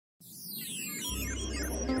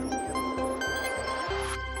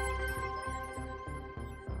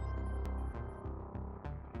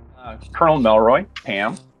Colonel Melroy,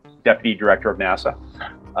 Pam, Deputy Director of NASA.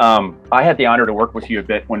 I had the honor to work with you a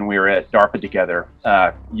bit when we were at DARPA together.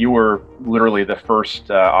 You were literally the first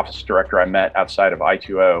office director I met outside of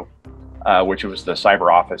I2O, which was the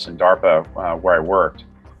cyber office in DARPA where I worked.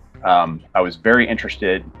 I was very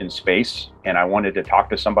interested in space, and I wanted to talk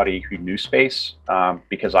to somebody who knew space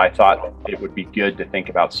because I thought it would be good to think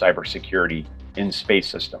about cybersecurity in space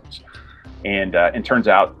systems. And it turns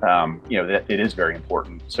out, that it is very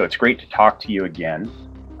important. So it's great to talk to you again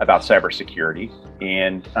about cybersecurity.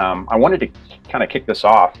 And I wanted to kind of kick this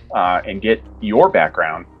off and get your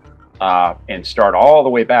background and start all the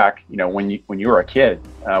way back. When you were a kid,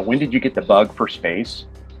 when did you get the bug for space?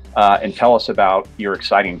 And tell us about your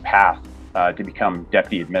exciting path to become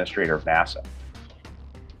Deputy Administrator of NASA.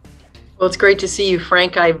 Well, it's great to see you,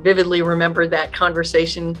 Frank. I vividly remember that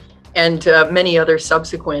conversation and many others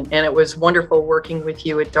subsequent, and it was wonderful working with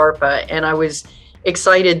you at DARPA. And I was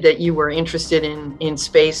excited that you were interested in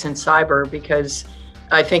space and cyber because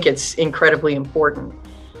I think it's incredibly important.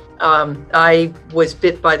 I was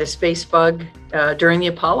bit by the space bug during the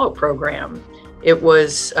Apollo program. It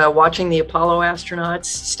was watching the Apollo astronauts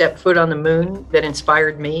step foot on the moon that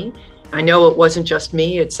inspired me. I know it wasn't just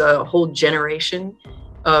me, it's a whole generation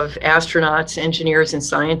of astronauts, engineers, and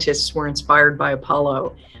scientists were inspired by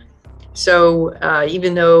Apollo. So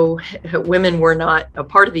even though women were not a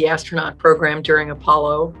part of the astronaut program during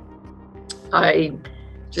Apollo, I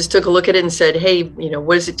just took a look at it and said, hey,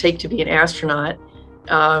 what does it take to be an astronaut?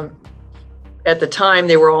 At the time,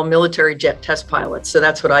 they were all military jet test pilots. So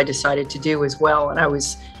that's what I decided to do as well. And I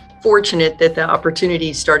was fortunate that the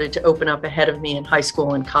opportunities started to open up ahead of me in high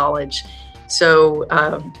school and college. So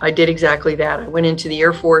I did exactly that. I went into the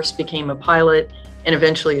Air Force, became a pilot, and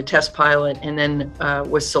eventually a test pilot, and then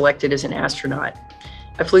was selected as an astronaut.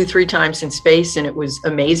 I flew 3 times in space, and it was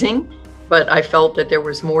amazing, but I felt that there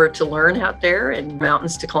was more to learn out there and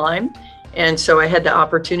mountains to climb. And so I had the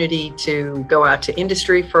opportunity to go out to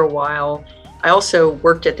industry for a while. I also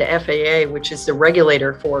worked at the FAA, which is the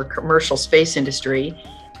regulator for commercial space industry.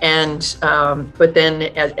 And but then,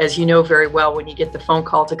 as you know very well, when you get the phone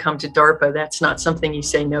call to come to DARPA, that's not something you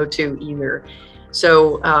say no to either.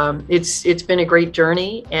 So it's been a great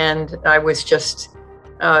journey, and I was just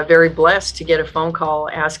very blessed to get a phone call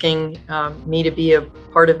asking me to be a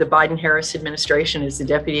part of the Biden-Harris administration as the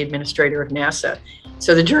Deputy Administrator of NASA.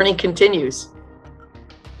 So the journey continues.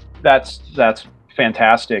 That's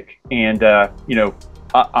fantastic, and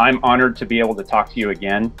I'm honored to be able to talk to you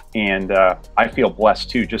again, and I feel blessed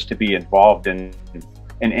too just to be involved in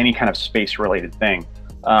any kind of space-related thing.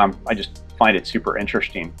 I just find it super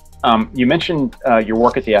interesting. You mentioned your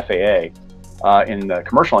work at the FAA in the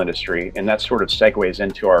commercial industry, and that sort of segues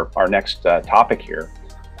into our next topic here.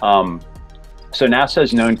 So NASA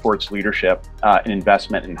is known for its leadership and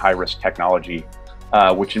investment in high-risk technology,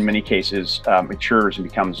 which in many cases matures and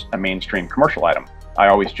becomes a mainstream commercial item. I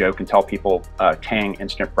always joke and tell people Tang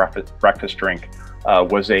instant breakfast drink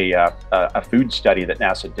was a food study that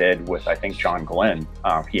NASA did with, I think, John Glenn.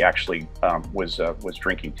 He actually was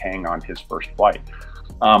drinking Tang on his first flight.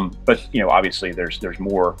 But obviously there's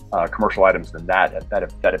more commercial items than that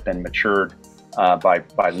have been matured by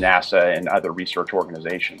NASA and other research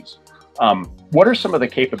organizations. What are some of the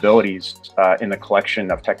capabilities in the collection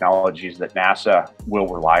of technologies that NASA will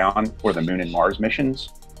rely on for the Moon and Mars missions?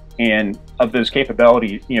 And of those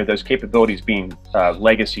capabilities, those capabilities being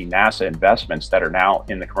legacy NASA investments that are now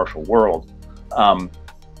in the commercial world,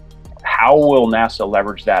 how will NASA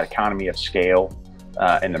leverage that economy of scale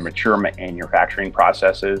and the mature manufacturing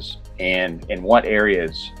processes? And in what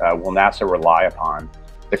areas will NASA rely upon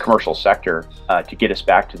the commercial sector to get us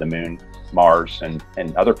back to the Moon, Mars,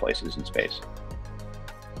 and other places in space?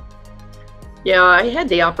 Yeah, I had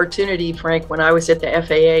the opportunity, Frank, when I was at the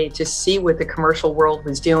FAA to see what the commercial world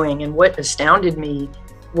was doing. And what astounded me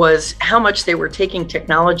was how much they were taking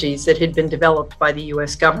technologies that had been developed by the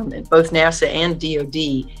US government, both NASA and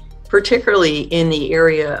DoD, particularly in the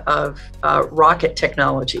area of rocket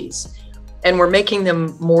technologies, and we're making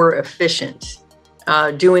them more efficient,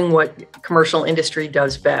 doing what commercial industry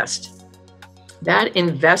does best. That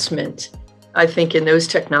investment, I think, in those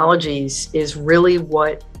technologies is really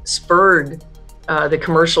what spurred the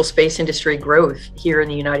commercial space industry growth here in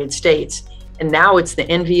the United States. And now it's the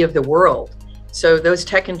envy of the world. So those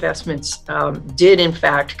tech investments did in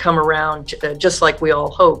fact come around just like we all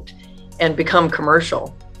hoped and become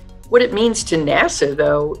commercial. What it means to NASA,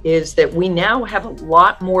 though, is that we now have a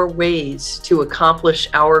lot more ways to accomplish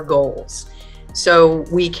our goals. So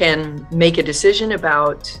we can make a decision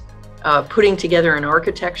about putting together an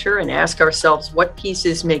architecture and ask ourselves what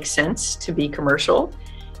pieces make sense to be commercial.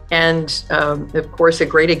 And of course, a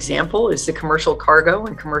great example is the Commercial Cargo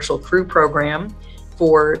and Commercial Crew Program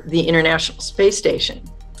for the International Space Station.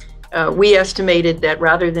 We estimated that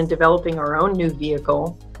rather than developing our own new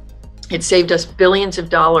vehicle, it saved us billions of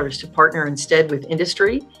dollars to partner instead with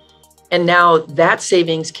industry. And now that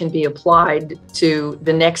savings can be applied to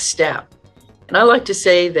the next step. And I like to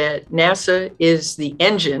say that NASA is the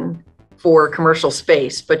engine for commercial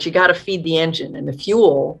space, but you got to feed the engine, and the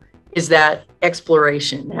fuel is that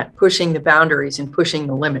exploration, that pushing the boundaries and pushing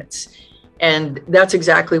the limits. And that's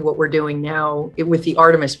exactly what we're doing now with the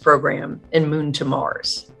Artemis program and Moon to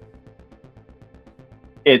Mars.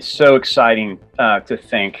 It's so exciting to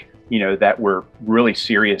think, that we're really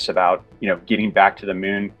serious about, getting back to the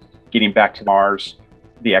moon, getting back to Mars,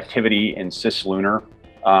 the activity in cislunar,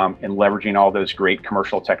 and leveraging all those great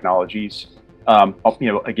commercial technologies.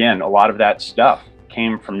 Again, a lot of that stuff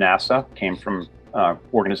came from NASA, came from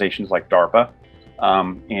organizations like DARPA,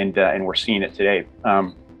 and we're seeing it today.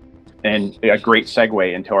 And a great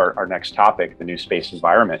segue into our next topic, the new space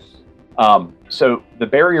environment. So the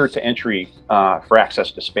barrier to entry for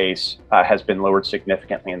access to space has been lowered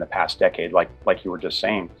significantly in the past decade, like you were just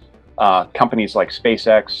saying. Companies like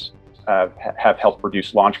SpaceX have helped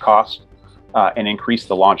reduce launch costs and increase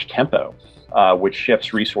the launch tempo, which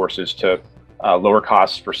shifts resources to lower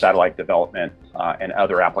costs for satellite development and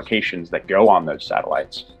other applications that go on those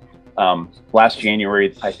satellites. Last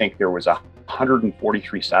January, I think there was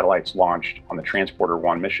 143 satellites launched on the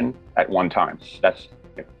Transporter-1 mission at one time. That's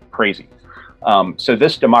crazy. So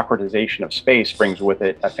this democratization of space brings with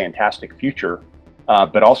it a fantastic future,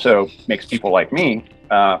 but also makes people like me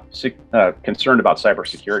concerned about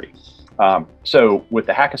cybersecurity. So with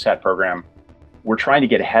the HAS2 program, we're trying to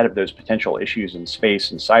get ahead of those potential issues in space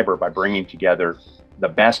and cyber by bringing together the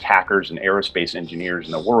best hackers and aerospace engineers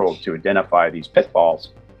in the world to identify these pitfalls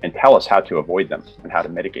and tell us how to avoid them and how to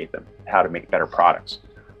mitigate them, how to make better products.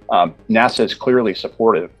 NASA is clearly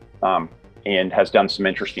supportive and has done some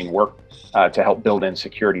interesting work to help build in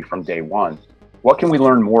security from day one. What can we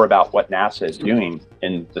learn more about what NASA is doing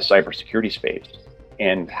in the cybersecurity space,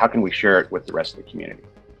 and how can we share it with the rest of the community?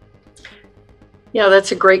 Yeah,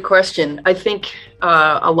 that's a great question. I think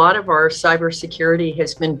a lot of our cybersecurity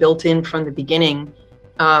has been built in from the beginning,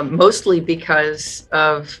 mostly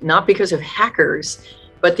not because of hackers,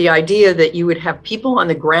 but the idea that you would have people on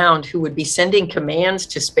the ground who would be sending commands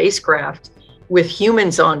to spacecraft with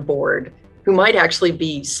humans on board who might actually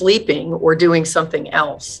be sleeping or doing something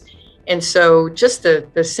else. And so just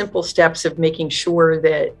the simple steps of making sure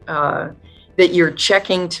that that you're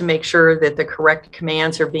checking to make sure that the correct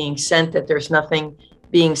commands are being sent, that there's nothing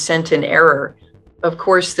being sent in error. Of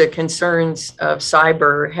course, the concerns of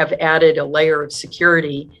cyber have added a layer of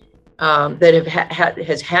security that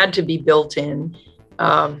has had to be built in,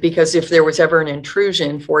 because if there was ever an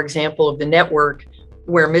intrusion, for example, of the network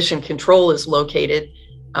where mission control is located,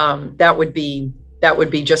 that would be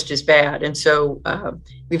just as bad. And so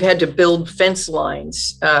we've had to build fence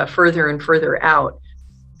lines further and further out.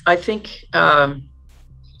 I think, when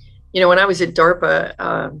I was at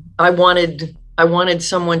DARPA, I wanted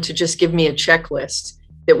someone to just give me a checklist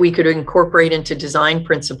that we could incorporate into design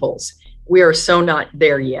principles. We are so not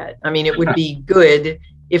there yet. I mean, it would be good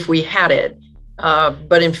if we had it,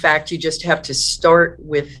 but in fact, you just have to start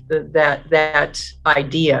with that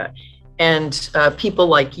idea. And people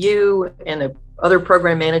like you and the other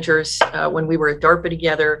program managers, when we were at DARPA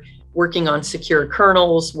together, working on secure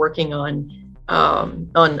kernels, working on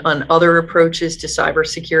other approaches to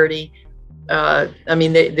cybersecurity. I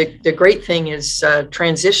mean, the great thing is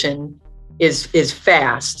transition is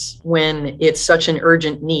fast when it's such an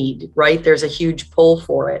urgent need, right? There's a huge pull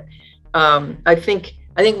for it. I think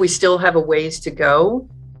we still have a ways to go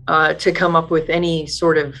to come up with any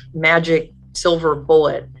sort of magic silver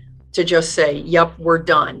bullet to just say, yep, we're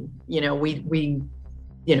done. We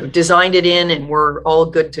designed it in and we're all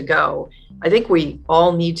good to go. I think we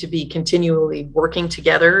all need to be continually working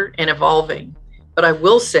together and evolving. But I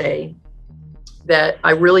will say that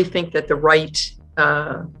I really think that the right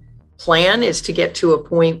plan is to get to a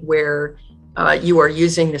point where you are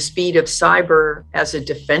using the speed of cyber as a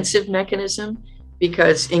defensive mechanism,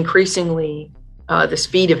 because increasingly the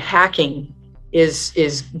speed of hacking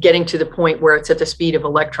is getting to the point where it's at the speed of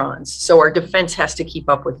electrons. So our defense has to keep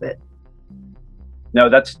up with it. No,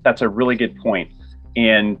 that's a really good point.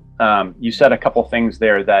 And you said a couple things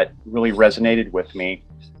there that really resonated with me,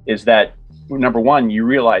 is that number one, you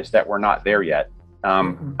realize that we're not there yet.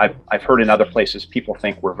 I've heard in other places people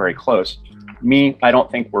think we're very close. Me, I don't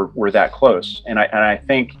think we're that close. And I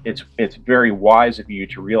think it's very wise of you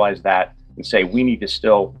to realize that and say we need to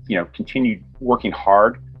still continue working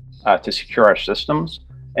hard to secure our systems.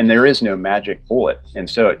 and there is no magic bullet. And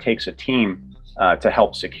so it takes a team to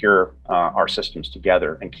help secure our systems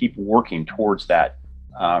together and keep working towards that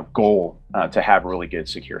goal to have really good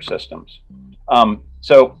secure systems.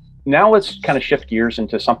 So now let's kind of shift gears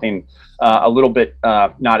into something a little bit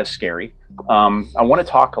not as scary. I want to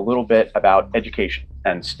talk a little bit about education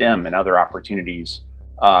and STEM and other opportunities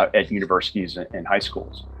at universities and high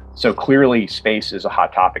schools. So clearly space is a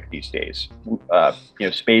hot topic these days.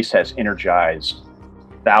 Space has energized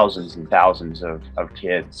thousands and thousands of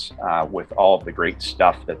kids with all of the great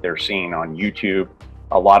stuff that they're seeing on YouTube.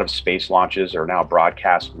 A lot of space launches are now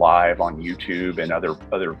broadcast live on YouTube and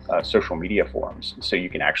other social media forums. So you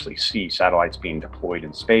can actually see satellites being deployed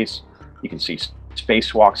in space. You can see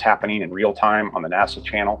spacewalks happening in real time on the NASA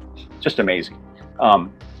channel. Just amazing.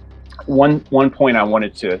 One point I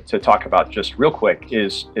wanted to talk about just real quick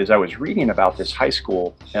is I was reading about this high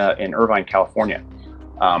school in Irvine, California.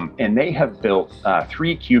 And they have built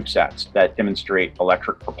 3 CubeSats that demonstrate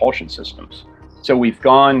electric propulsion systems. So we've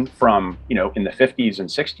gone from, in the 50s and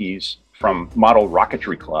 60s, from model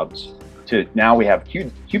rocketry clubs to now we have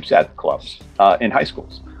CubeSat clubs in high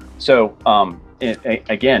schools. So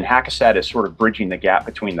again, HAS2 is sort of bridging the gap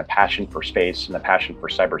between the passion for space and the passion for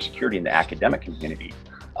cybersecurity in the academic community.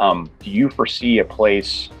 Do you foresee a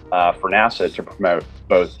place for NASA to promote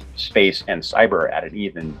both space and cyber at an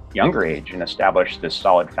even younger age and establish this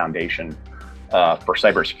solid foundation for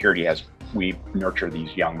cybersecurity as we nurture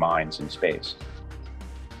these young minds in space?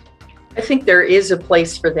 I think there is a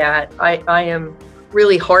place for that. I am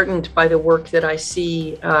really heartened by the work that I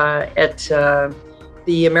see at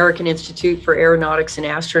the American Institute for Aeronautics and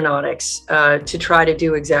Astronautics to try to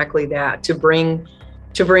do exactly that, to bring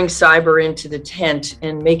cyber into the tent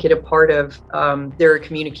and make it a part of their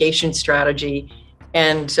communication strategy.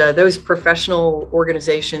 And those professional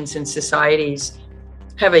organizations and societies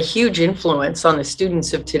have a huge influence on the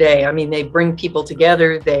students of today. I mean, they bring people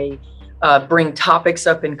together, they bring topics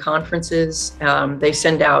up in conferences, they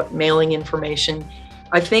send out mailing information.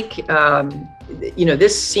 I think,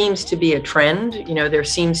 this seems to be a trend. There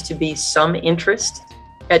seems to be some interest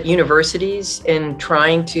at universities in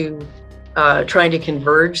trying to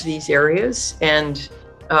converge these areas. And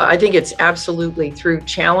I think it's absolutely through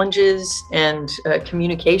challenges and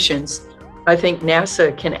communications. I think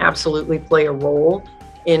NASA can absolutely play a role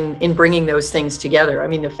in bringing those things together. I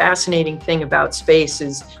mean, the fascinating thing about space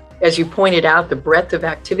is, as you pointed out, the breadth of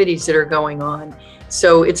activities that are going on.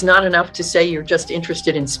 So it's not enough to say you're just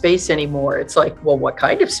interested in space anymore. It's like, well, what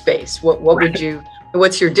kind of space? What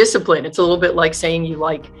what's your discipline? It's a little bit like saying you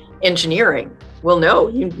like engineering. Well, no,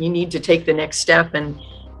 you need to take the next step,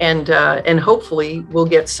 and hopefully we'll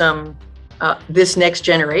get some. This next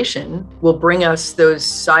generation will bring us those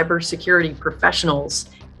cybersecurity professionals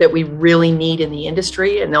that we really need in the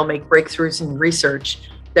industry, and they'll make breakthroughs in research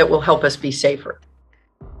that will help us be safer.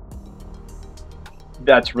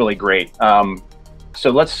 That's really great. So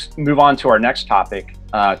let's move on to our next topic,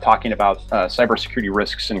 talking about cybersecurity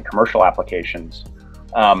risks in commercial applications.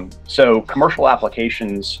 So commercial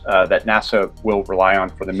applications that NASA will rely on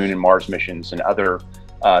for the Moon and Mars missions and other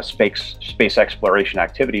space exploration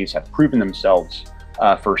activities have proven themselves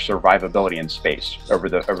for survivability in space over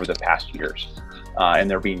the past years, and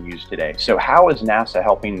they're being used today. So how is NASA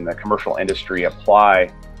helping the commercial industry apply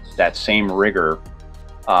that same rigor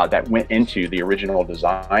that went into the original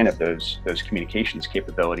design of those communications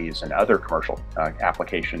capabilities and other commercial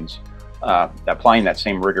applications, applying that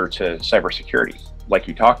same rigor to cybersecurity? Like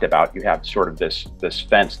you talked about, you have sort of this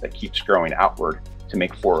fence that keeps growing outward to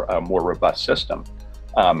make for a more robust system.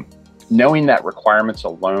 Knowing that requirements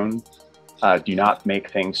alone do not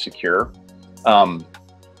make things secure.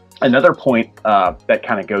 Another point that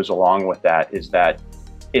kind of goes along with that is that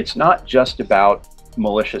it's not just about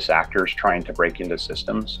malicious actors trying to break into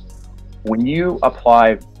systems. When you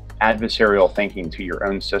apply adversarial thinking to your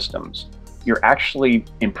own systems, you're actually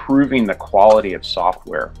improving the quality of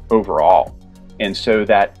software overall. And so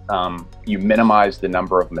that you minimize the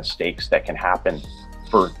number of mistakes that can happen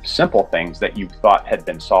for simple things that you thought had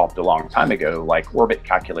been solved a long time ago, like orbit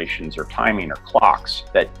calculations or timing or clocks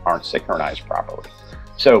that aren't synchronized properly.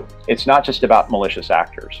 So it's not just about malicious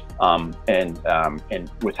actors. And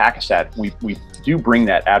with HAS2, we do bring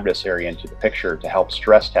that adversary into the picture to help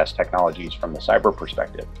stress test technologies from the cyber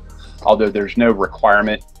perspective. Although there's no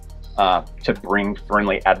requirement to bring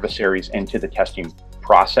friendly adversaries into the testing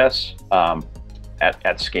process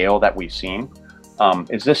at scale that we've seen.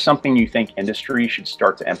 Is this something you think industry should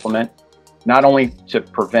start to implement, not only to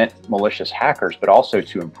prevent malicious hackers, but also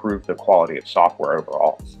to improve the quality of software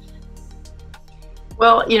overall?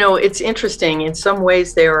 Well, it's interesting. In some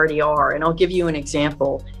ways, they already are. And I'll give you an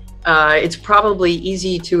example. it's probably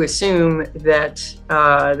easy to assume that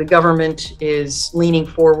the government is leaning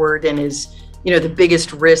forward and is, the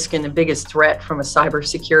biggest risk and the biggest threat from a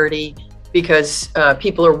cybersecurity, because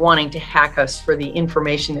people are wanting to hack us for the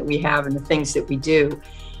information that we have and the things that we do.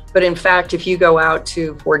 But in fact, if you go out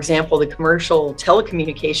to, for example, the commercial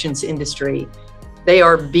telecommunications industry, they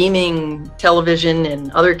are beaming television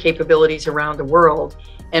and other capabilities around the world.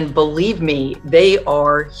 And believe me, they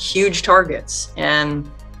are huge targets.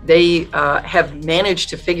 And they have managed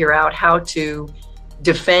to figure out how to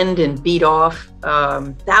defend and beat off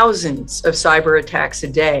thousands of cyber attacks a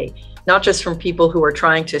day, not just from people who are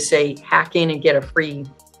trying to, say, hack in and get a free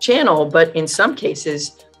channel, but in some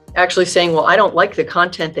cases, actually saying, well, I don't like the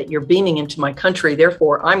content that you're beaming into my country,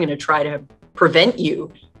 therefore I'm going to try to prevent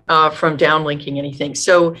you from downlinking anything.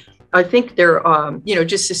 So I think they're,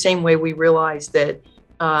 just the same way we realize that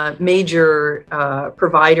major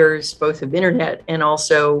providers, both of internet and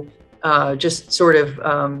also just sort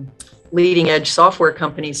of leading edge software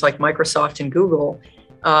companies like Microsoft and Google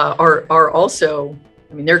are also,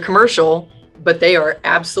 they're commercial, but they are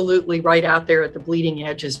absolutely right out there at the bleeding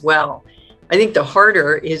edge as well. I think the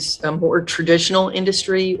harder is a more traditional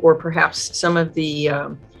industry, or perhaps some of the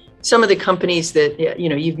companies that,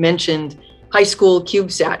 you've mentioned high school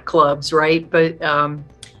CubeSat clubs, right? But,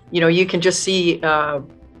 you can just see a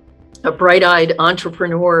bright-eyed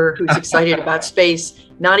entrepreneur who's excited about space,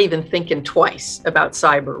 not even thinking twice about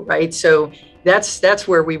cyber, right? So that's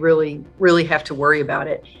where we really have to worry about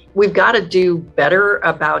it. We've got to do better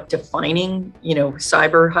about defining,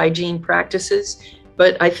 cyber hygiene practices.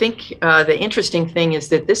 But I think the interesting thing is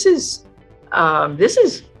that this is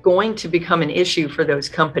going to become an issue for those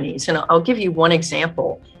companies. And I'll give you one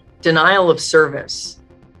example: denial of service.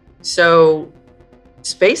 So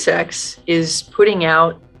SpaceX is putting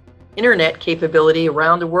out internet capability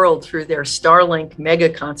around the world through their Starlink mega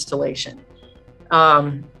constellation.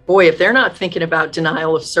 Boy, if they're not thinking about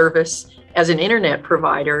denial of service as an internet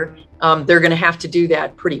provider, they're going to have to do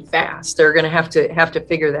that pretty fast. They're going to have to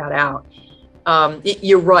figure that out.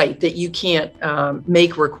 You're right that you can't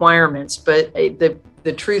make requirements, but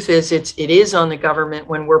the truth is it is on the government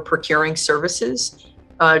when we're procuring services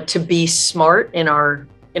to be smart in our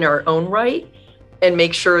own right and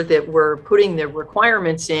make sure that we're putting the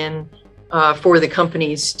requirements in for the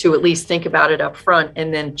companies to at least think about it up front,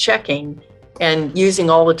 and then checking and using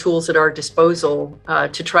all the tools at our disposal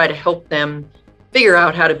to try to help them figure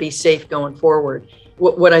out how to be safe going forward.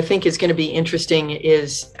 What I think is going to be interesting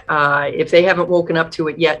is if they haven't woken up to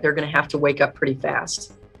it yet, they're going to have to wake up pretty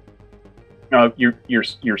fast. No,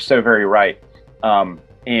 you're so very right.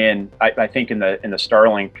 And I think in the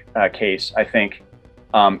Starlink case, I think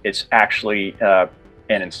it's actually an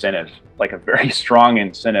incentive, like a very strong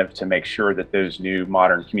incentive, to make sure that those new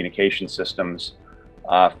modern communication systems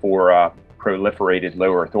for proliferated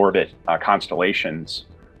low Earth orbit constellations,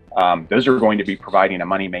 those are going to be providing a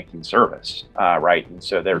money-making service, right? And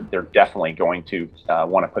so they're definitely going to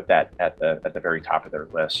want to put that at the very top of their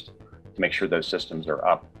list to make sure those systems are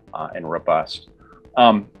up and robust.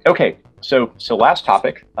 Okay, so last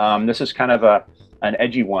topic. This is kind of an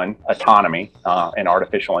edgy one: autonomy and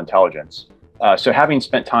artificial intelligence. So having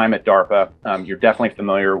spent time at DARPA, you're definitely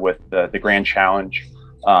familiar with the Grand Challenge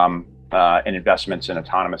and investments in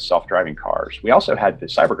autonomous self-driving cars. We also had the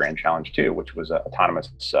Cyber Grand Challenge too, which was an autonomous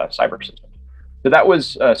cyber system. So that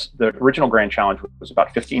was the original Grand Challenge was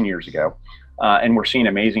about 15 years ago. And we're seeing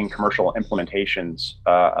amazing commercial implementations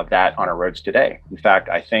of that on our roads today. In fact,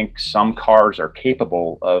 I think some cars are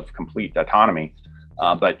capable of complete autonomy,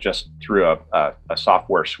 but just through a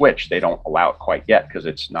software switch, they don't allow it quite yet because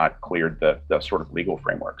it's not cleared the sort of legal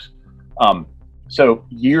frameworks. So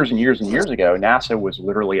years and years and years ago, NASA was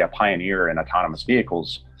literally a pioneer in autonomous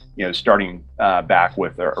vehicles, starting back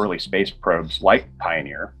with the early space probes like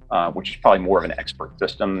Pioneer, which is probably more of an expert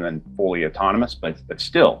system than fully autonomous, but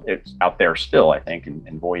still, it's out there still, I think,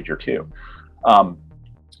 in Voyager 2.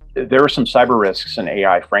 There are some cyber risks in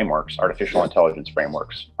AI frameworks, artificial intelligence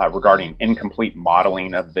frameworks, regarding incomplete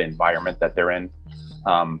modeling of the environment that they're in,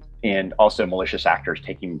 and also malicious actors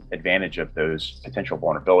taking advantage of those potential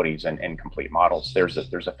vulnerabilities and incomplete models. There's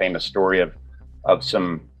a famous story of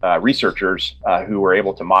some researchers who were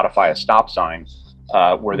able to modify a stop sign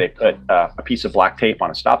where they put a piece of black tape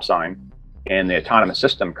on a stop sign, and the autonomous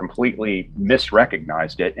system completely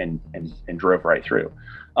misrecognized it and drove right through.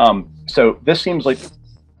 So this seems like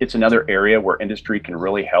it's another area where industry can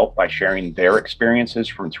really help by sharing their experiences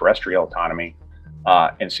from terrestrial autonomy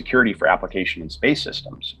and security for application in space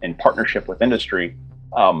systems in partnership with industry.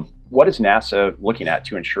 What is NASA looking at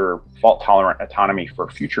to ensure fault-tolerant autonomy for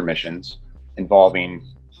future missions involving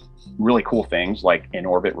really cool things like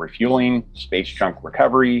in-orbit refueling, space junk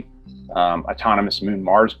recovery, autonomous Moon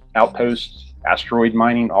Mars outposts, asteroid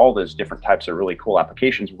mining, all those different types of really cool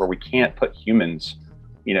applications where we can't put humans,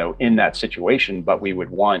 in that situation, but we would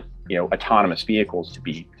want, autonomous vehicles to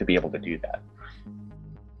be able to do that.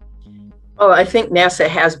 Oh, I think NASA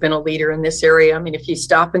has been a leader in this area. I mean, if you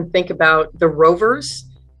stop and think about the rovers,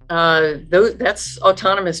 that's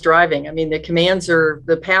autonomous driving. I mean,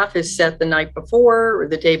 the path is set the night before or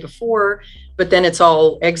the day before, but then it's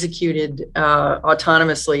all executed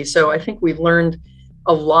autonomously. So I think we've learned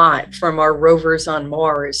a lot from our rovers on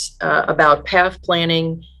Mars about path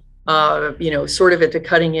planning, sort of at the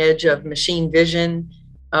cutting edge of machine vision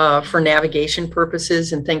for navigation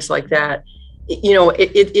purposes and things like that.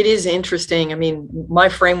 It is interesting. I mean, my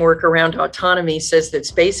framework around autonomy says that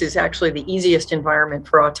space is actually the easiest environment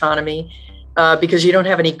for autonomy because you don't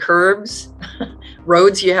have any curbs,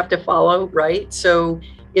 roads you have to follow, right? So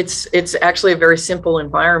it's actually a very simple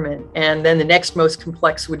environment. And then the next most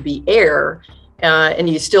complex would be air, and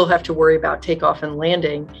you still have to worry about takeoff and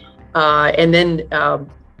landing. And then,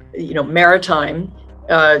 maritime,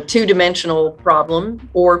 two-dimensional problem,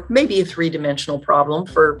 or maybe a three-dimensional problem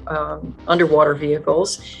for underwater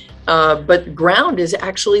vehicles. But ground is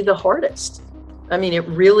actually the hardest. I mean, it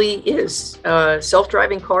really is.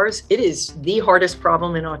 Self-driving cars, it is the hardest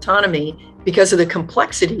problem in autonomy because of the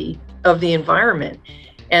complexity of the environment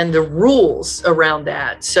and the rules around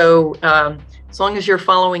that. So as long as you're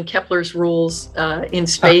following Kepler's rules in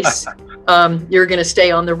space, you're going to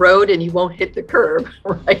stay on the road and you won't hit the curb,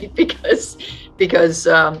 right? Because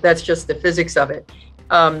that's just the physics of it.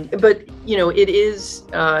 But, it is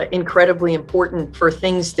incredibly important for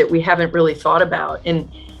things that we haven't really thought about. And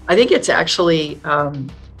I think it's actually,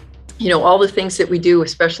 all the things that we do,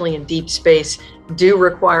 especially in deep space, do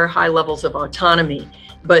require high levels of autonomy.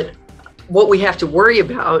 But what we have to worry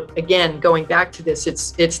about, again, going back to this,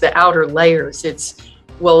 it's the outer layers. It's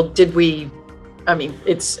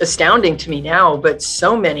astounding to me now, but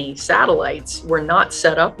so many satellites were not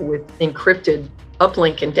set up with encrypted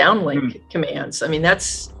uplink and downlink commands. I mean,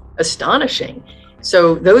 that's astonishing.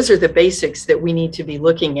 So those are the basics that we need to be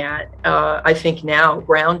looking at. I think now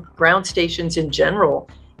ground stations in general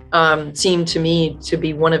seem to me to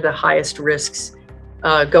be one of the highest risks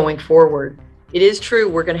going forward. It is true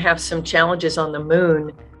we're going to have some challenges on the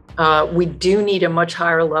moon. We do need a much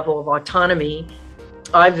higher level of autonomy.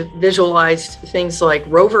 I've visualized things like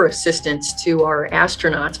rover assistants to our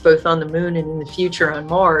astronauts, both on the moon and in the future on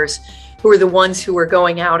Mars, who are the ones who are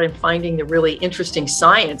going out and finding the really interesting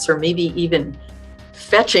science, or maybe even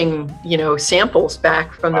fetching, samples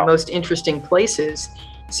back from the most interesting places,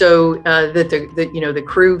 so that the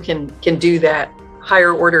crew can do that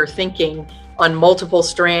higher order thinking on multiple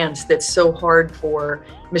strands that's so hard for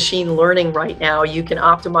machine learning right now. You can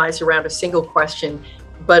optimize around a single question,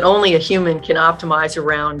 but only a human can optimize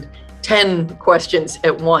around 10 questions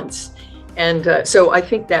at once. And so I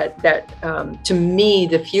think that to me,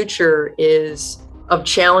 the future of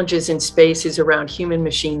challenges in space is around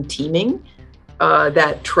human-machine teaming,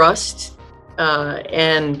 that trust,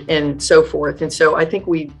 and so forth. And so I think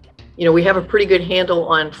we have a pretty good handle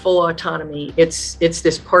on full autonomy. It's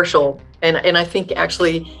this partial, and I think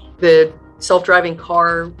actually the self-driving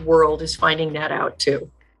car world is finding that out too.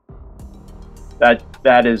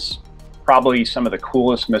 That is probably some of the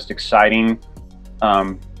coolest, most exciting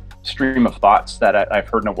stream of thoughts that I've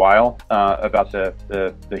heard in a while about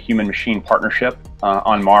the human-machine partnership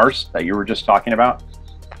on Mars that you were just talking about.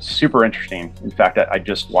 Super interesting. In fact, I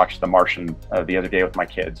just watched The Martian the other day with my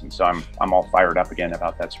kids, and so I'm all fired up again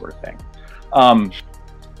about that sort of thing.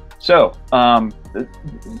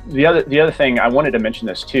 The other thing I wanted to mention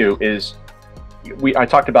this too is I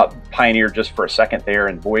talked about Pioneer just for a second there,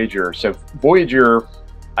 and Voyager. So Voyager,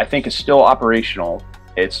 I think, is still operational.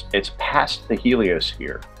 It's past the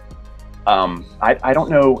heliosphere. I don't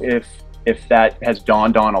know if that has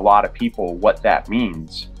dawned on a lot of people what that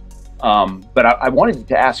means. But I wanted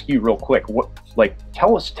to ask you real quick,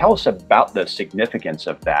 tell us about the significance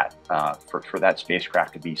of that for that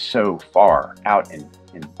spacecraft to be so far out in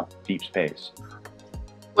deep space.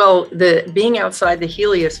 Well, being outside the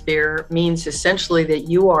heliosphere means essentially that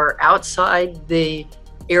you are outside the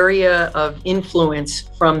area of influence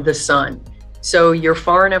from the sun. So you're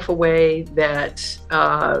far enough away that,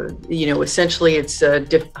 essentially it's a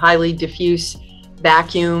highly diffuse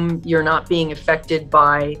vacuum. You're not being affected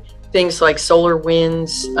by things like solar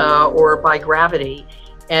winds or by gravity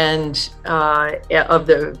and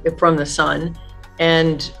from the sun.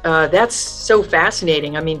 And that's so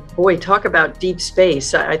fascinating. I mean, boy, talk about deep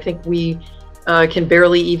space. I think we can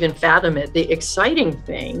barely even fathom it. The exciting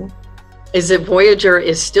thing is that Voyager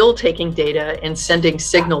is still taking data and sending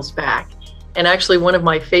signals back. And actually, one of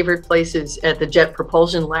my favorite places at the Jet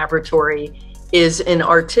Propulsion Laboratory is an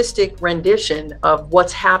artistic rendition of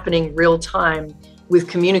what's happening real time with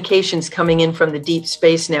communications coming in from the Deep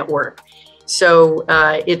Space Network. So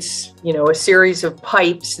it's, you know, a series of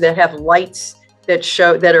pipes that have lights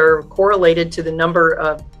that are correlated to the number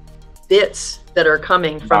of bits that are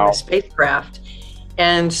coming from the spacecraft.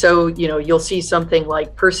 And so, you know, you'll see something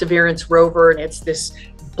like Perseverance rover, and it's this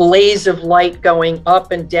blaze of light going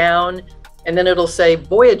up and down, and then it'll say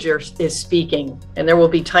Voyager is speaking, and there will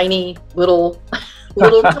be tiny little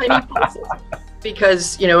tiny pulses,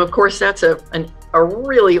 because, you know, of course that's a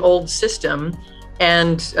really old system,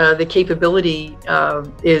 and the capability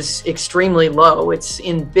is extremely low. It's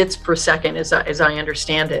in bits per second, as I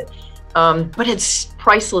understand it, but it's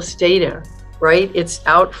priceless data, right? It's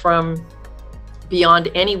out from beyond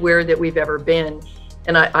anywhere that we've ever been,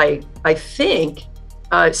 and I think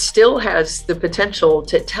still has the potential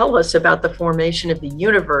to tell us about the formation of the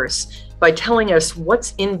universe by telling us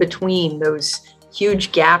what's in between those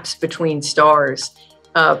huge gaps between stars.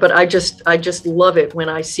 But I just love it when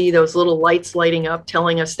I see those little lights lighting up,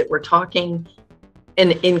 telling us that we're talking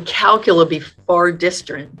an incalculably far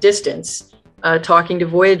distance, talking to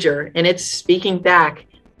Voyager, and it's speaking back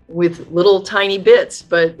with little tiny bits,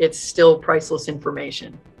 but it's still priceless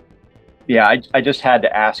information. Yeah, I just had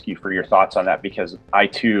to ask you for your thoughts on that, because I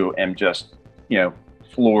too am just, you know,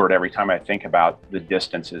 floored every time I think about the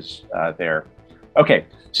distances there. Okay,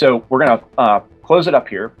 so we're gonna close it up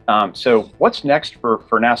here. So what's next for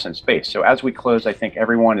NASA in space? So as we close, I think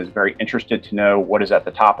everyone is very interested to know what is at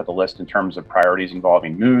the top of the list in terms of priorities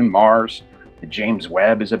involving Moon, Mars. The James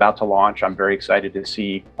Webb is about to launch. I'm very excited to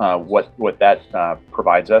see what that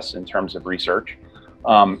provides us in terms of research.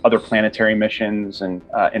 Other planetary missions and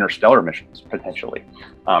interstellar missions, potentially,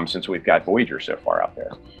 since we've got Voyager so far out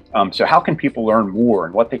there. So how can people learn more,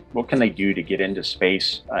 and what can they do to get into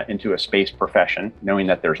space, into a space profession, knowing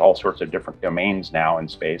that there's all sorts of different domains now in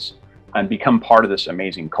space, and become part of this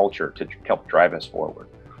amazing culture to help drive us forward?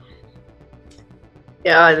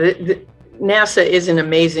 Yeah, NASA is an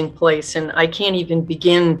amazing place, and I can't even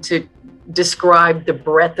begin to describe the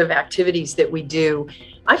breadth of activities that we do.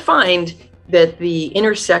 I find that the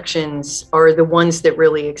intersections are the ones that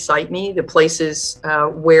really excite me, the places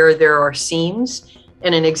where there are seams.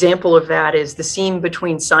 And an example of that is the seam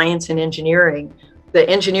between science and engineering, the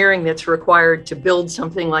engineering that's required to build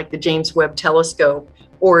something like the James Webb Telescope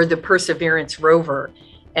or the Perseverance rover,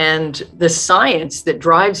 and the science that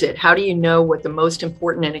drives it. How do you know what the most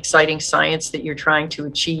important and exciting science that you're trying to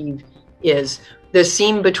achieve is? The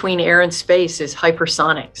seam between air and space is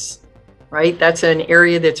hypersonics, right? That's an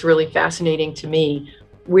area that's really fascinating to me.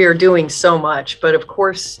 We are doing so much, but of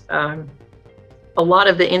course, a lot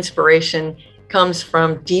of the inspiration comes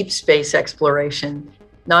from deep space exploration,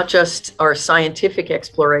 not just our scientific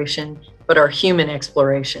exploration, but our human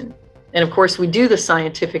exploration. And of course, we do the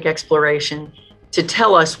scientific exploration to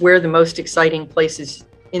tell us where the most exciting places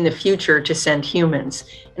in the future to send humans.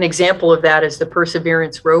 An example of that is the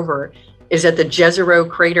Perseverance rover is at the Jezero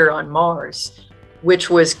crater on Mars, which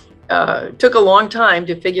was took a long time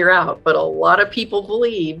to figure out, but a lot of people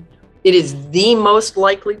believe it is the most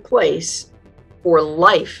likely place for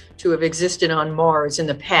life to have existed on Mars in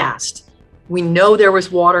the past. We know there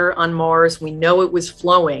was water on Mars, we know it was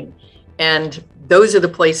flowing, and those are the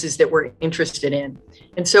places that we're interested in.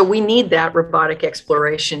 And so we need that robotic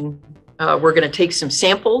exploration. We're going to take some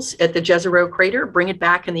samples at the Jezero crater, bring it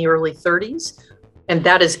back in the early 30s, and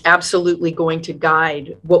that is absolutely going to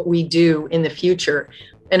guide what we do in the future.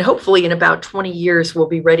 And hopefully in about 20 years, we'll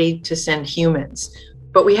be ready to send humans.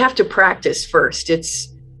 But we have to practice first. It's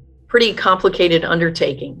a pretty complicated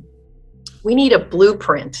undertaking. We need a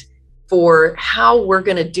blueprint for how we're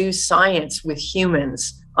going to do science with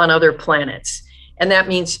humans on other planets. And that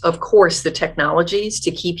means, of course, the technologies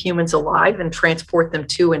to keep humans alive and transport them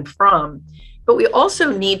to and from. But we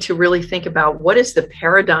also need to really think about what is the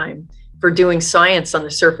paradigm for doing science on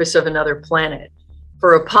the surface of another planet.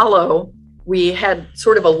 For Apollo, we had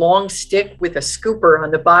sort of a long stick with a scooper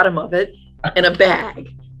on the bottom of it and a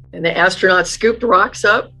bag. And the astronauts scooped rocks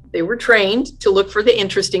up. They were trained to look for the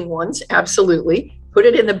interesting ones, absolutely, put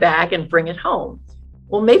it in the bag and bring it home.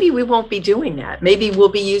 Well, maybe we won't be doing that. Maybe we'll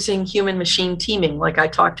be using human machine teaming, like I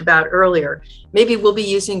talked about earlier. Maybe we'll be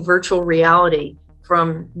using virtual reality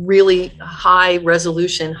from really high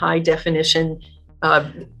resolution, high definition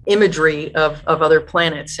imagery of other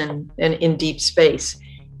planets and in deep space.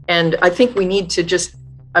 And I think we need to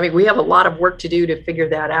we have a lot of work to do to figure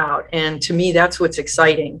that out. And to me, that's what's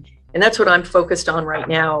exciting. And that's what I'm focused on right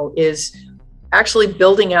now is actually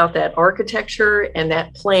building out that architecture and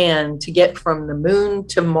that plan to get from the moon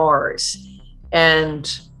to Mars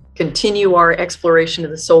and continue our exploration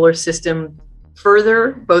of the solar system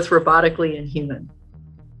further, both robotically and human.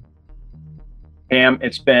 Pam,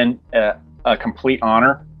 it's been a complete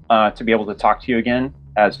honor to be able to talk to you again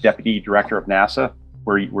as Deputy Director of NASA,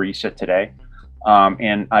 where you sit today.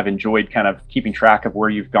 And I've enjoyed kind of keeping track of where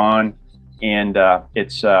you've gone. And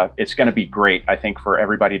it's going to be great, I think, for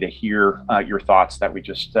everybody to hear your thoughts that we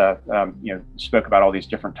just spoke about all these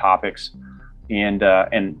different topics.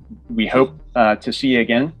 And we hope to see you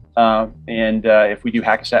again. And if we do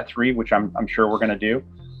HACCASAT 3, which I'm sure we're going to do,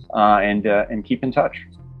 and keep in touch.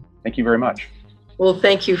 Thank you very much. Well,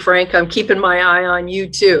 thank you, Frank. I'm keeping my eye on you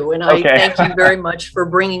too. And I thank you very much for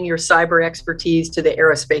bringing your cyber expertise to the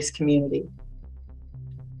aerospace community.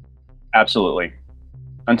 Absolutely.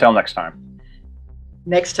 Until next time.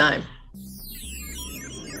 Next time.